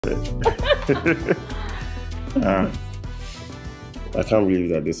I can't believe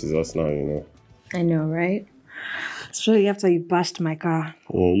that this is us now, you know. I know, right? Especially after you bashed my car.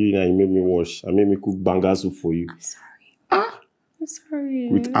 You made me wash. I made me cook banga soup for you. I'm sorry. I'm sorry.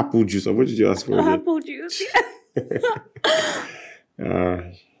 With apple juice. What did you ask for? Apple juice,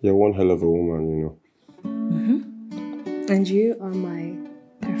 yeah. You're one hell of a woman, you know. And you are my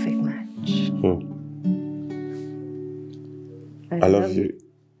perfect match. I love you.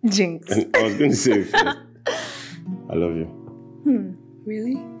 Jinx. And I was going to say it first. I love you.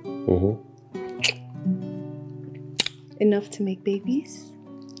 Really? Enough to make babies?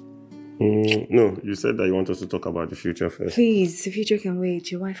 No, you said that you want us to talk about the future first. Please, the future can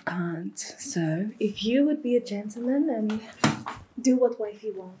wait. Your wife can't. So, if you would be a gentleman and do what wifey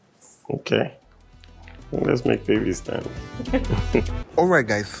wants. Okay. Let's make babies then. Alright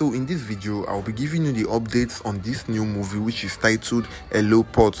guys, so in this video I'll be giving you the updates on this new movie which is titled Hello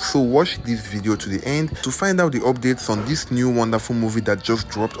Pot. So watch this video to the end to find out the updates on this new wonderful movie that just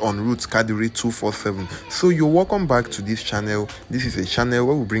dropped on Roots Kadiri 247. So you're welcome back to this channel. This is a channel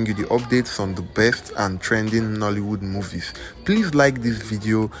where we bring you the updates on the best and trending Nollywood movies. Please like this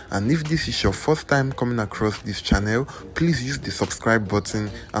video, and if this is your first time coming across this channel, please use the subscribe button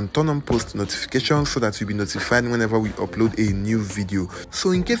and turn on post notifications so that you'll be notified whenever we upload a new video.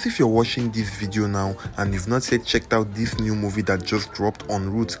 So in case if you're watching this video now and you've not yet checked out this new movie that just dropped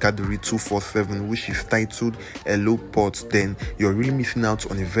on Roots Kadiri 247 which is titled Hello Pot, then you're really missing out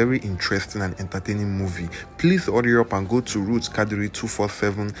on a very interesting and entertaining movie. Please hurry up and go to Roots Kadiri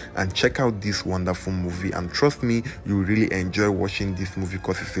 247 and check out this wonderful movie, and trust me, you will really enjoy watching this movie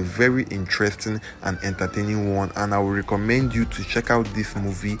because it's a very interesting and entertaining one, and I will recommend you to check out this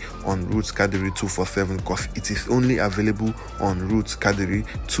movie on Roots Kadiri 247 because it is only available on Roots Kadiri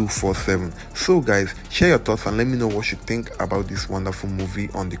 247. So guys, share your thoughts and let me know what you think about this wonderful movie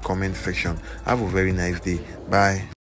on the comment section. Have a very nice day. Bye.